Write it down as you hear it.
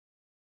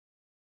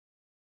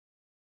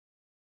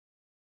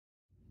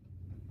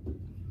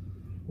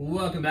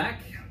Welcome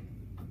back.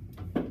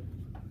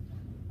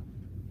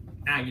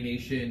 Aggie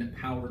Nation,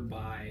 powered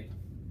by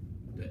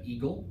the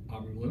Eagle,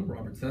 Auburn Bloom,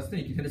 Robert Seston.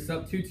 You can hit us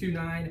up,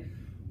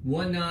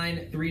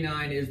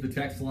 229-1939 is the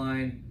text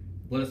line.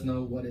 Let us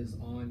know what is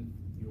on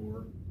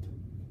your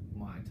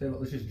mind. So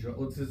let's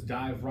just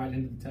dive right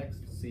into the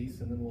text,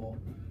 Cease, and then we'll,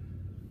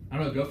 I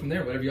don't know, go from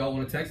there. Whatever y'all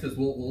want to text us,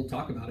 we'll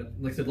talk about it.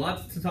 Like I said,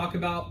 lots to talk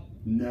about.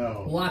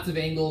 No. Lots of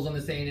angles on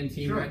this A&M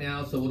team right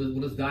now, so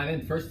we'll just dive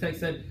in. First text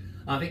said,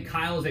 I think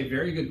Kyle is a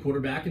very good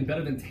quarterback and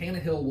better than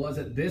Tannehill was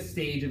at this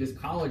stage of his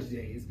college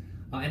days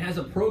and has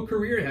a pro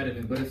career ahead of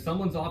him. But if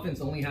someone's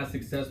offense only has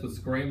success with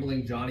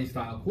scrambling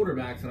Johnny-style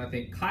quarterbacks, then I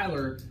think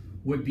Kyler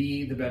would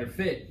be the better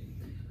fit.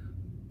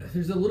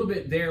 There's a little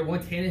bit there.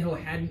 One,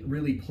 Tannehill hadn't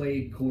really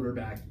played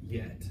quarterback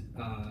yet,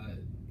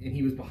 and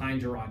he was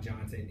behind Gerard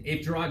Johnson.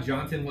 If Gerard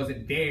Johnson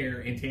wasn't there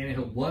and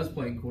Tannehill was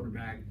playing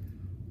quarterback,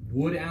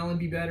 would Allen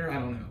be better? I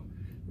don't know.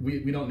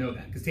 We don't know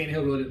that because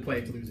Tannehill really didn't play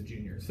until he was a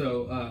junior.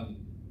 So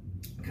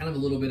kind of a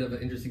little bit of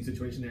an interesting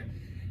situation there.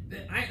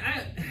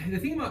 The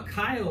thing about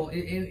Kyle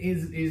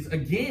is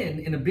again,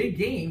 in a big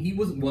game, he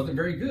wasn't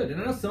very good. And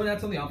I know some of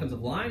that's on the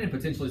offensive line and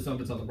potentially some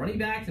of it's on the running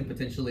backs and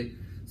potentially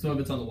some of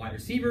it's on the wide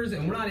receivers.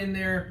 And we're not in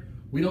there.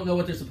 We don't know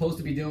what they're supposed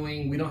to be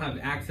doing. We don't have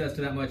access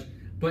to that much.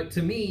 But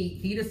to me,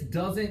 he just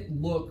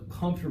doesn't look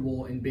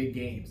comfortable in big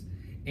games.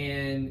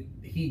 And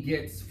he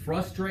gets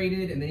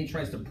frustrated and then he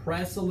tries to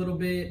press a little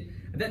bit.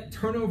 That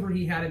turnover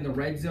he had in the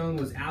red zone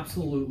was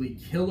absolutely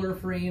killer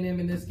for A&M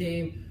in this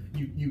game.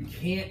 You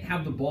can't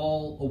have the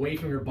ball away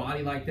from your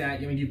body like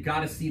that. I mean, you've got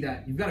to see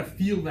that. You've got to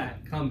feel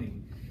that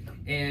coming.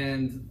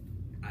 And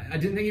I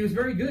didn't think he was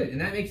very good. And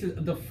that makes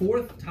it the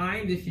fourth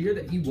time this year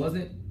that he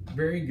wasn't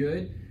very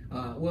good.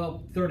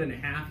 Well, third and a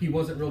half. He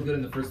wasn't real good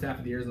in the first half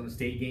of the Arizona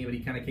State game, but he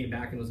kind of came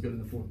back and was good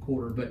in the fourth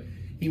quarter. But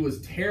he was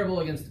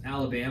terrible against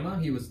Alabama.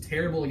 He was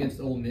terrible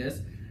against Ole Miss.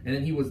 And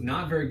then he was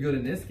not very good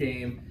in this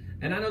game.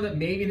 And I know that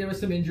maybe there was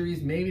some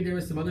injuries, maybe there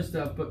was some other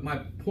stuff, but my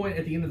point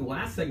at the end of the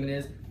last segment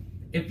is,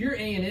 if you're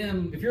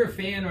A&M, if you're a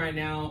fan right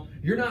now,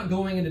 you're not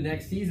going into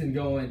next season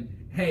going,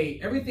 hey,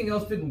 everything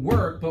else didn't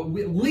work, but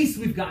at least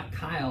we've got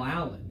Kyle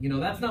Allen. You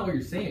know, that's not what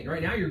you're saying.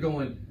 Right now you're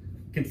going,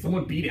 can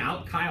someone beat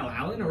out Kyle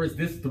Allen, or is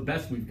this the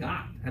best we've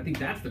got? I think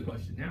that's the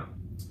question now.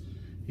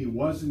 He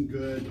wasn't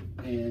good,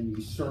 and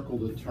you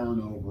circled a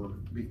turnover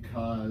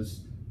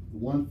because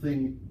one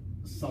thing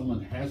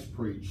someone has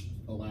preached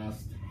the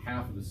last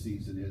half of the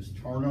season is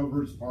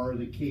turnovers are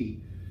the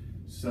key.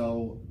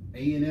 So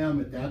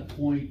A&M at that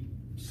point,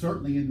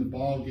 certainly in the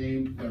ball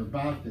game, they're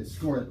about to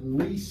score at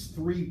least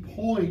 3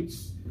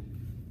 points,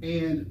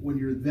 and when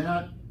you're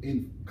that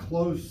in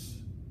close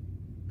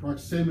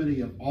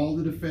proximity of all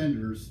the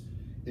defenders,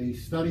 and he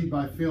studied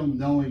by film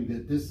knowing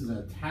that this is an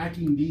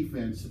attacking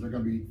defense, so they're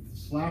going to be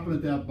slapping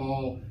at that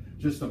ball.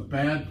 Just a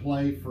bad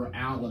play for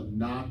Allen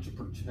not to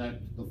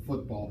protect the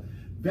football.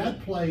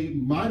 That play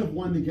might have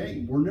won the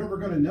game. We're never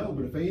going to know,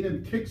 but if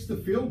A&M kicks the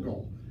field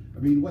goal, I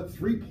mean, what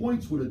 3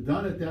 points would have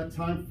done at that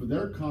time for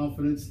their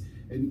confidence.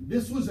 And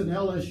this was an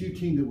LSU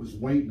team that was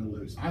waiting to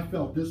lose. I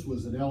felt this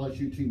was an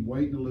LSU team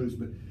waiting to lose.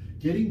 But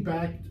getting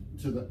back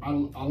to the, I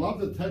love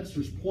the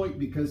texter's point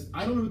because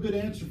I don't have a good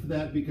answer for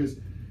that, because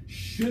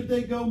should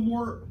they go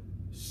more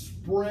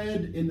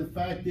spread? And the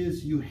fact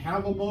is, you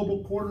have a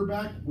mobile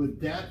quarterback.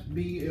 Would that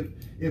be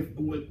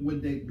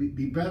would they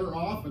be better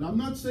off? And I'm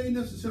not saying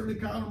necessarily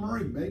Kyler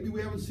Murray. Maybe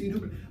we haven't seen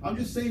him. I'm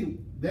just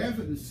saying they have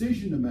a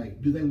decision to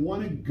make. Do they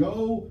want to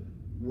go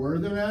where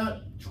they're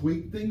at,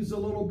 tweak things a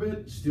little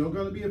bit, still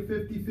going to be a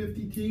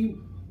 50-50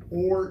 team?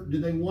 Or do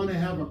they want to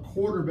have a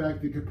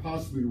quarterback that could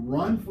possibly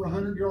run for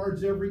 100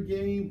 yards every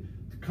game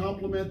to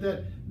complement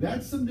that?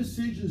 That's some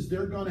decisions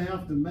they're going to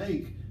have to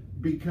make,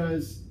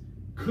 because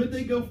could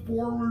they go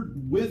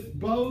forward with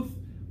both?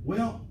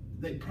 Well,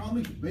 they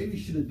probably maybe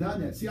should have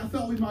done that. See, I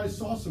thought we might have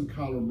saw some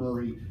Kyler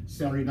Murray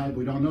Saturday night.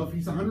 We don't know if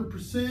he's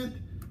 100%.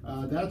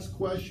 That's a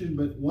question.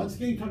 But once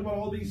again, talking about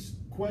all these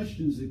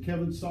questions that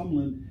Kevin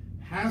Sumlin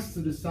has to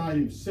decide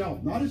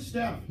himself, not his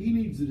staff. He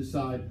needs to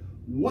decide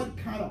what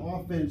kind of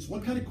offense,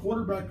 what kind of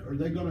quarterback are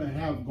they going to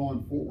have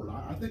going forward.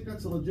 I think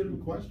that's a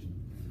legitimate question.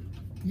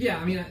 Yeah,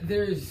 I mean,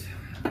 there's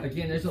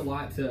a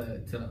lot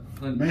to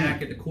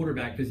unpack at the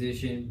quarterback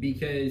position,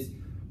 because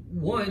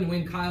one,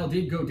 when Kyle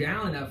did go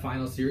down in that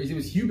final series, it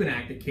was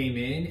Hubenak that came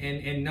in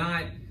and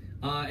not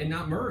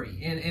Murray.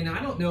 And I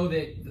don't know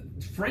that,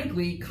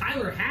 frankly,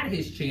 Kyler had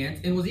his chance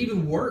and was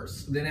even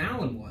worse than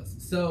Allen was.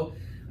 So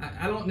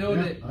I don't know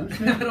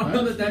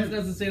that that's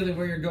necessarily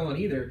where you're going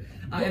either.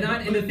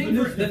 And the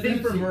thing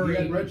for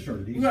Murray, right.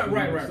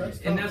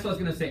 And that's what I was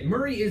going to say.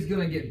 Murray is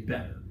going to get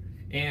better.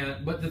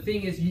 But the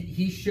thing is,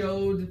 he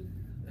showed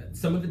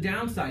some of the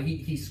downside.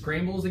 He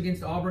scrambles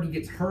against Auburn, he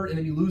gets hurt, and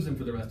then you lose him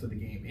for the rest of the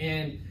game.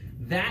 And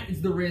that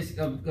is the risk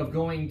of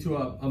going to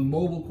a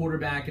mobile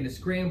quarterback and a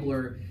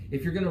scrambler.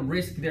 If you're going to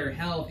risk their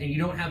health and you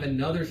don't have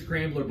another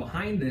scrambler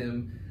behind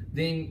them,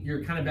 then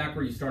you're kind of back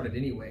where you started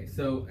anyway.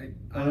 So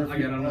I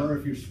don't know. Or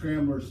if your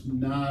scrambler's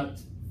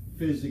not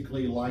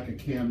physically like a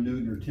Cam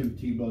Newton or Tim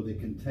Tebow that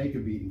can take a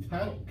beating.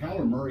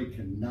 Kyler Murray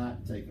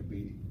cannot take a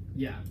beating.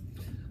 Yeah.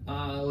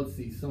 Let's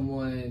see,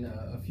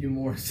 a few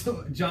more.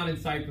 So John in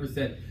Cyprus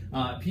said,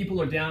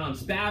 people are down on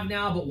Spav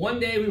now, but one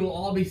day we will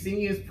all be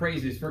singing his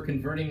praises for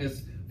converting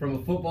us from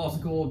a football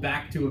school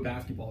back to a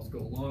basketball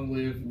school. Long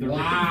live the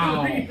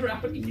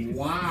Rowdies.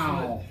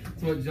 Wow.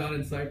 That's what John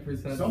in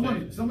Cyprus had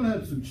Someone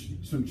had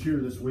some cheer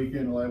this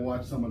weekend while I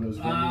watched some of those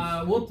games.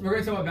 We're going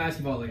to talk about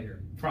basketball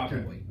later,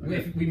 probably.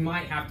 Okay. We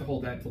might have to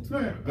hold that until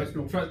tomorrow. Yeah, that's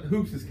cool. Trust,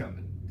 hoops is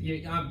coming.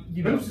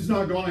 Hoops is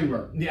not going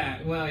anywhere.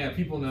 Yeah, well, yeah,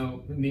 people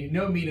know me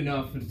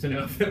enough to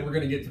know that we're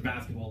going to get to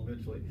basketball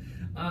eventually.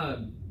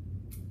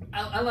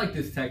 I like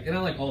this text, and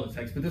I like all the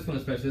texts, but this one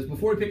especially.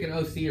 Before we pick an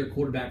OC or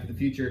quarterback for the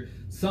future,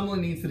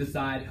 someone needs to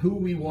decide who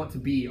we want to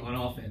be on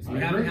offense. We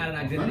haven't had an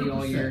identity 100%.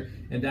 all year,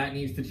 and that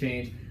needs to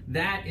change.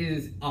 That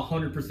is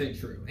 100%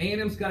 true.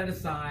 A&M's got to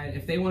decide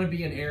if they want to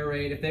be an air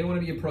raid, if they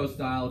want to be a pro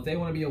style, if they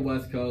want to be a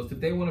West Coast,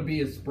 if they want to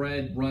be a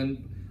spread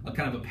run, a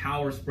kind of a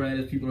power spread,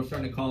 as people are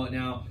starting to call it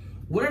now.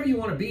 Whatever you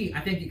want to be, I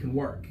think it can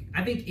work.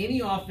 I think any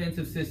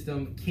offensive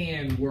system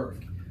can work,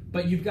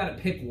 but you've got to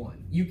pick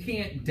one. You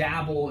can't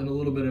dabble in a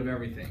little bit of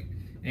everything.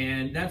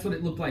 And that's what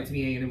it looked like to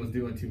me A&M was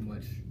doing too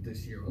much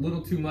this year. A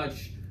little too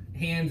much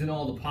hands in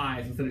all the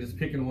pies instead of just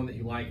picking one that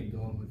you like and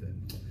going with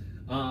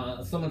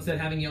it. Someone said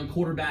having young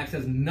quarterbacks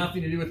has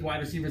nothing to do with wide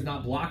receivers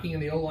not blocking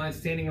and the O-line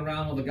standing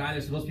around while the guy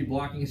they're supposed to be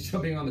blocking is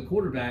jumping on the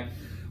quarterback.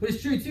 Which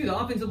is true, too. The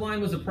offensive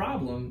line was a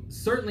problem,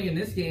 certainly in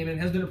this game, and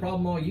has been a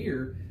problem all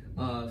year.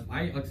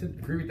 I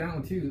agree with that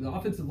one, too. The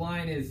offensive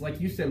line is, like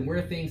you said,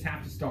 where things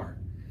have to start.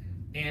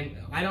 And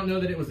I don't know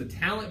that it was a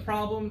talent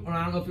problem, or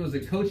I don't know if it was a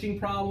coaching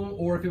problem,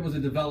 or if it was a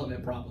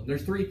development problem.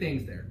 There's three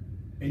things there.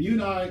 And you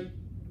and I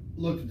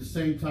looked at the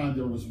same time.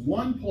 There was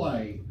one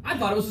play. I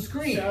thought it was a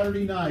screen.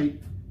 Saturday night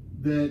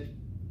that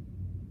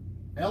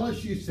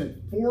LSU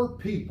sent 4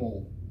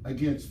 people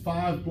against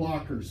 5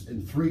 blockers,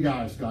 and 3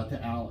 guys got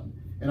to Allen.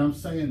 And I'm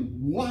saying,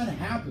 what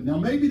happened? Now,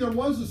 maybe there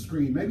was a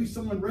screen. Maybe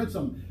someone read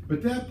something.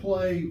 But that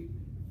play,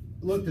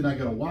 looked and I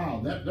go,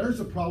 wow, there's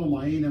a problem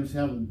why A&M's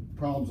having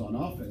problems on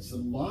offense. The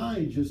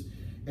line just,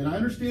 and I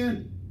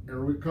understand,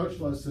 Coach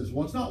Les says,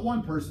 well, it's not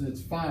one person,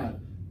 it's 5.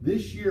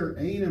 This year,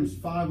 A&M's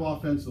 5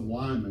 offensive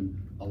linemen,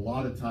 a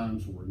lot of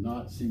times were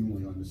not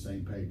seemingly on the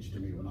same page to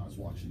me when I was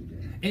watching the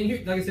game. And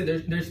here, like I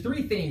said, there's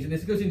 3 things, and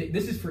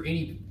this is for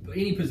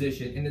any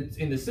position,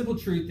 and the simple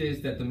truth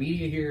is that the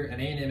media here at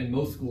A&M and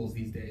most schools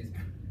these days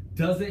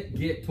doesn't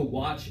get to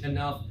watch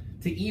enough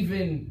to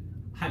even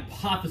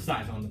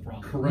hypothesize on the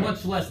problem, Correct.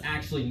 Much less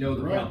actually know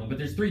the Correct. problem. But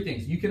there's 3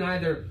 things. You can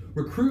either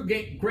recruit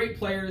great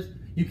players,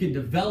 you can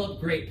develop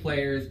great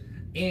players,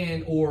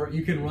 or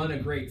you can run a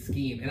great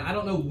scheme. And I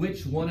don't know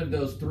which one of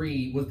those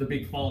 3 was the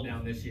big fall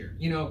down this year.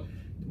 You know,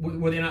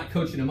 were they not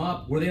coaching them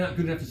up? Were they not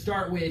good enough to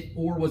start with?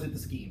 Or was it the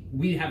scheme?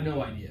 We have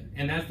no idea.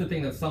 And that's the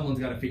thing that someone's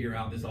got to figure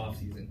out this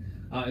offseason,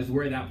 is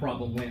where that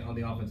problem went on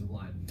the offensive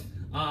line.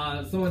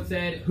 Someone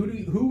said,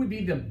 who would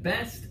be the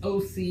best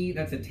OC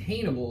that's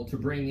attainable to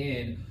bring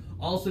in?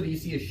 Also, do you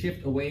see a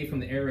shift away from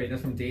the air raid?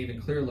 That's from Dave in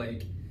Clear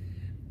Lake.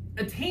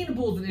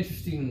 Attainable is an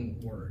interesting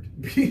word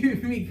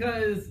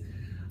because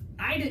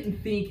I didn't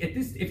think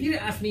if you'd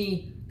asked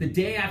me the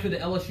day after the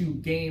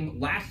LSU game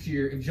last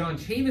year if John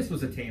Chavis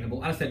was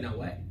attainable, I'd have said no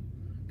way.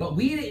 But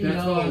we didn't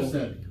That's know. what I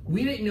said.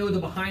 We didn't know the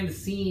behind the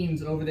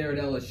scenes over there at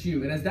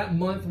LSU, and as that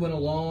month went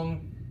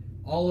along,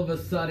 all of a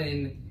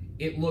sudden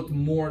it looked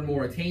more and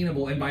more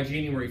attainable. And by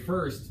January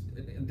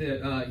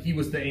 1st, he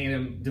was the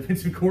A&M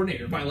defensive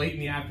coordinator. By late in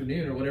the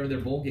afternoon or whatever their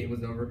bowl game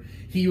was over,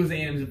 he was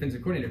A&M's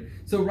defensive coordinator.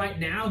 So right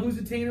now, who's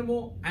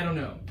attainable? I don't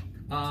know.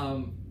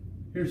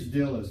 Here's the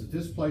deal: is at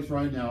this place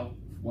right now,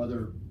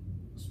 whether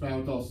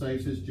Spavital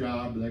saves his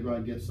job or they go out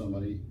and get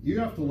somebody, you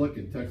have to look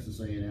at Texas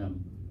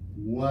A&M.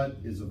 What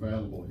is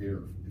available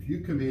here? If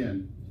you come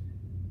in,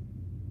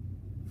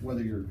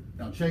 whether you're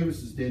now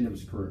Chavis is the end of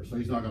his career, so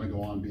he's not going to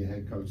go on and be a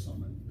head coach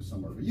somewhere.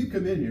 But you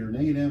come in here and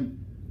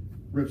A&M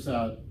rips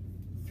out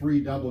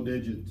 3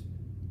 double-digit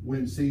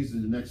win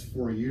seasons in the next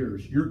 4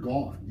 years, you're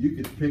gone. You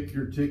could pick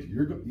your ticket.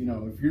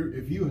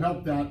 If you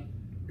help that,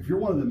 if you're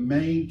one of the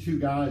main 2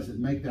 guys that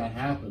make that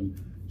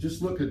happen,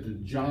 just look at the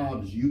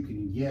jobs you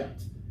can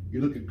get.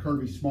 You look at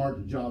Kirby Smart,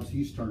 the jobs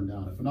he's turned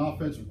down. If an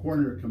offensive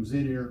coordinator comes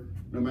in here,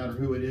 no matter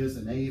who it is,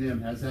 and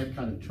A&M has that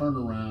kind of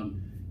turnaround,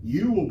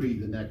 you will be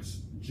the next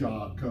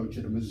job coach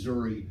at a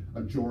Missouri,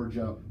 a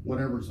Georgia,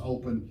 whatever's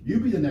open. You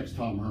be the next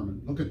Tom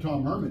Herman. Look at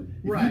Tom Herman.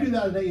 If Right. you do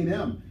that at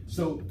A&M,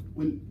 so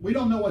when we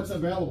don't know what's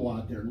available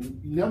out there,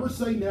 never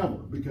say never,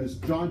 because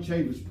John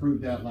Chavis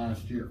proved that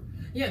last year.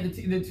 Yeah, the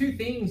 2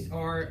 things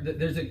are that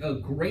there's a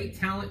great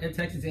talent at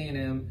Texas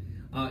A&M.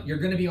 You're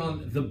going to be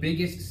on the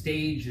biggest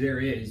stage there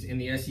is in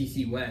the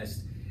SEC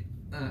West,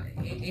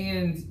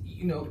 and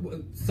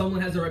someone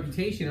has a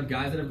reputation of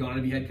guys that have gone on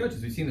to be head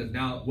coaches. We've seen this.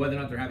 Now, whether or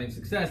not they're having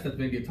success, that's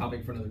maybe a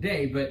topic for another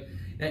day, but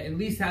at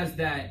least has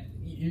that,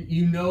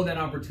 that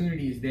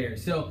opportunity is there.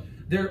 So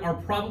there are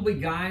probably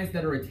guys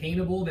that are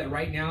attainable that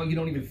right now you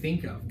don't even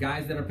think of.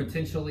 Guys that are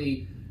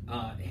potentially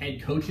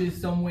head coaches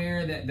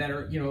somewhere that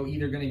are,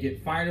 either going to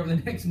get fired over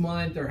the next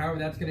month or however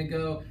that's going to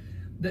go.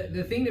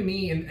 the thing to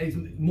me, and is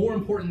more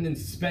important than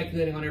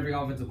speculating on every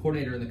offensive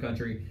coordinator in the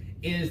country,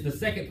 is the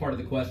second part of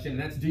the question, and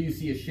that's, do you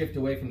see a shift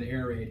away from the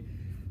air raid?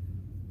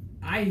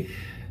 I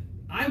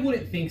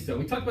wouldn't think so.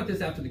 We talked about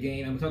this after the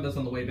game, and we talked about this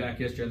on the way back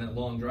yesterday on that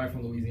long drive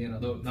from Louisiana,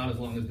 though not as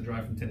long as the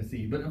drive from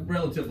Tennessee, but a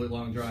relatively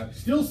long drive.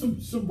 Still some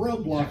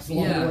roadblocks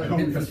along the way home.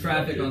 Yeah, some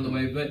traffic on the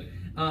way. But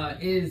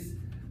is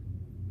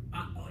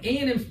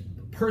A&M's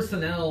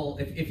personnel,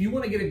 if you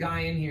want to get a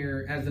guy in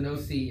here as an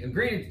OC, and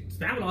granted,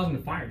 Spavital hasn't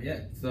been fired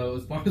yet, so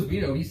as far as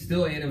we know, he's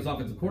still A&M's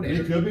offensive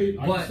coordinator. It could be,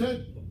 like but, I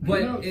said.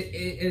 But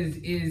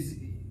it is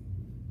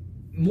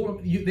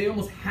more, they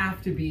almost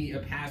have to be a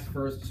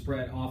pass-first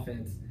spread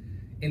offense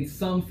in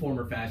some form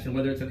or fashion,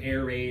 whether it's an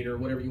air raid or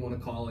whatever you want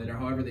to call it, or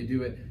however they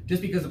do it,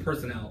 just because of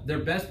personnel. Their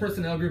best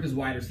personnel group is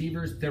wide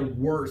receivers. Their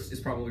worst is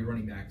probably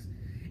running backs.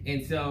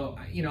 And so,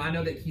 I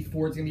know that Keith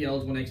Ford's going to be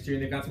eligible next year,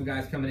 and they've got some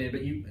guys coming in, but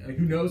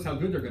who knows how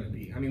good they're going to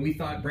be. I mean, we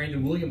thought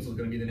Brandon Williams was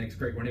going to be the next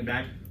great running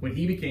back when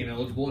he became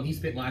eligible, and he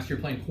spent last year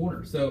playing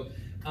corner. So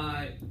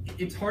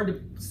it's hard to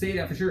say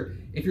that for sure.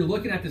 If you're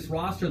looking at this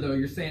roster, though,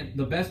 you're saying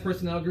the best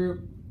personnel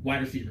group,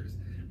 wide receivers.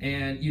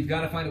 And you've got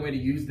to find a way to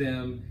use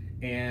them.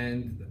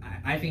 And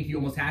I think you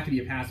almost have to be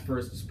a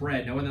pass-first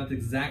spread. Now, whether that's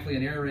exactly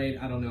an air raid,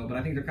 I don't know. But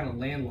I think they're kind of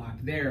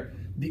landlocked there.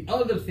 The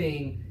other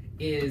thing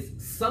is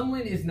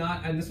Sumlin is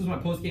not, and this was my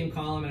post-game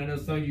column, and I know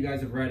some of you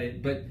guys have read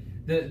it, but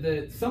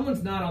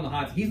Sumlin's not on the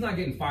hot seat. He's not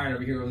getting fired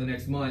over here over the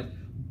next month.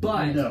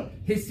 But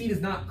his seat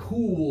is not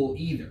cool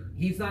either.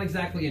 He's not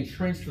exactly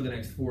entrenched for the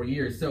next 4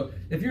 years. So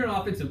if you're an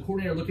offensive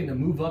coordinator looking to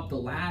move up the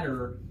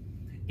ladder,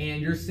 and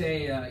you're,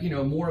 say,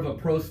 more of a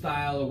pro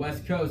style or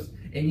West Coast,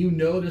 and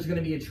there's going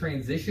to be a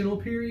transitional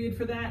period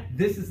for that,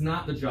 this is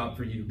not the job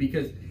for you,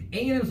 because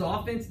A&M's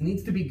offense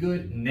needs to be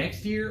good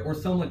next year, or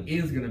someone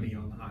is going to be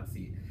on the hot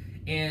seat.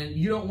 And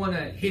you don't want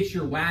to hitch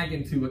your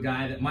wagon to a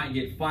guy that might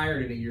get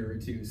fired in a year or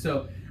two.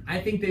 So I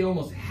think they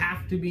almost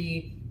have to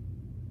be,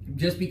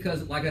 just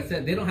because, like I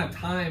said, they don't have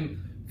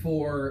time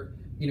for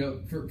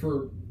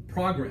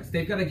progress.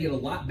 They've got to get a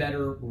lot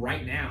better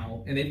right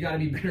now, and they've got to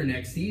be better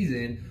next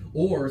season,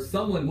 or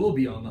someone will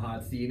be on the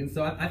hot seat. And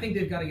so I think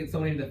they've got to get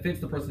someone that fits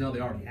the personnel they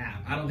already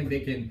have. I don't think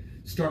they can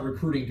start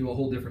recruiting to a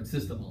whole different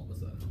system all of a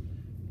sudden.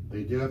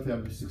 They do have to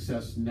have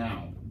success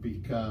now,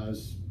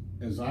 because,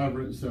 as I've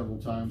written several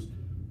times,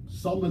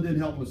 someone didn't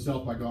help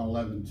himself by going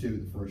 11-2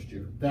 the first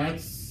year.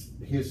 That's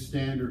his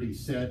standard he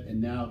set,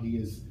 and now he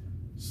has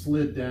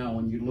slid down.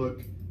 When you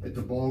look at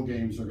the bowl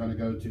games they're going to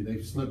go to,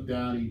 they've slipped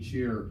down each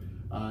year.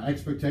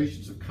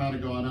 Expectations have kind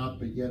of gone up,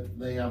 but yet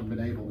they haven't been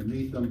able to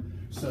meet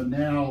them. So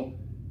now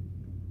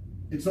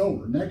it's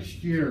over.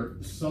 Next year,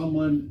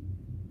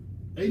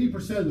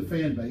 80% of the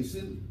fan base,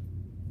 and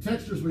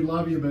Texters, we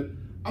love you, but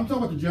I'm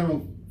talking about the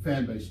general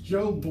fan base.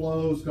 Joe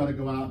Blow's got to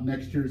go out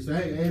next year and say,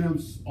 hey,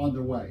 A&M's on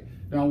their way.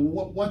 Now,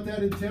 what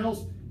that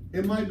entails,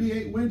 it might be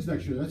 8 wins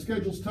next year. That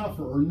schedule's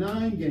tougher, or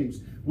 9 games.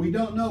 We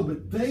don't know,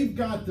 but they've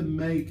got to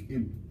make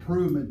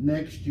improvement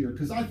next year,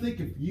 because I think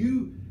if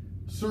you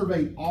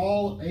surveyed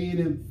all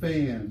A&M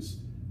fans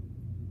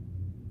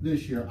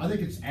this year, I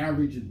think it's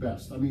average at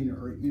best. I mean,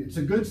 it's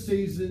a good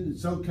season,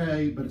 it's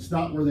okay, but it's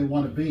not where they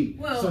want to be.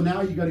 Well, so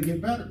now you got to get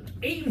better.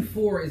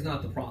 8-4 is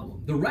not the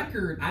problem. The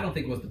record, I don't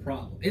think, was the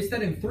problem. It's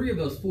that in 3 of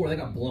those 4, they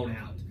got blown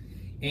out.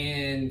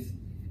 And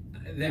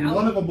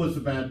one of them was a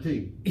bad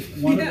team.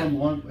 One of them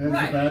was a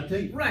bad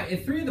team. Right.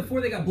 And 3 of the 4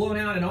 they got blown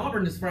out, and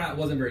Auburn just flat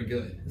wasn't very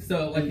good.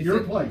 So, like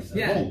your place.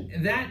 Yeah,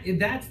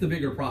 that's the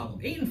bigger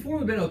problem. 8-4 would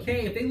have been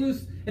okay if they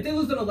lose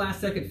on a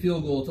last-second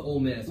field goal to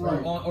Ole Miss,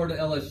 right, or to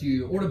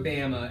LSU, or to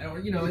Bama, or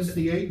It's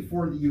the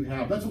 8-4 that you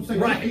have. That's what I'm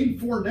saying. Right.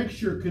 8-4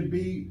 next year could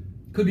be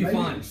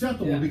fine,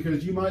 acceptable,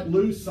 because you might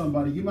lose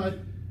somebody. You might.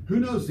 Who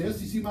knows? The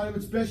SEC might have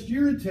its best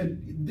year in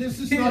 10. This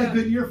is not a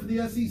good year for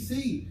the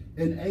SEC.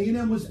 And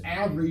A&M was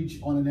average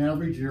on an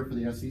average year for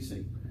the SEC.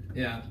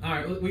 Yeah. All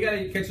right. We got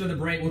to catch another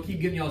break. We'll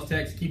keep getting y'all's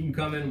texts. Keep them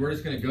coming. We're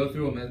just going to go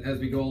through them as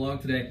we go along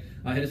today.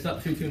 Hit us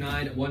up,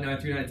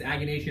 229-1939. It's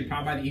Aggie Nation,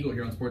 powered by the Eagle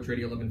here on Sports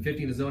Radio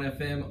 1150, the Zone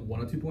FM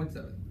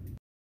 102.7.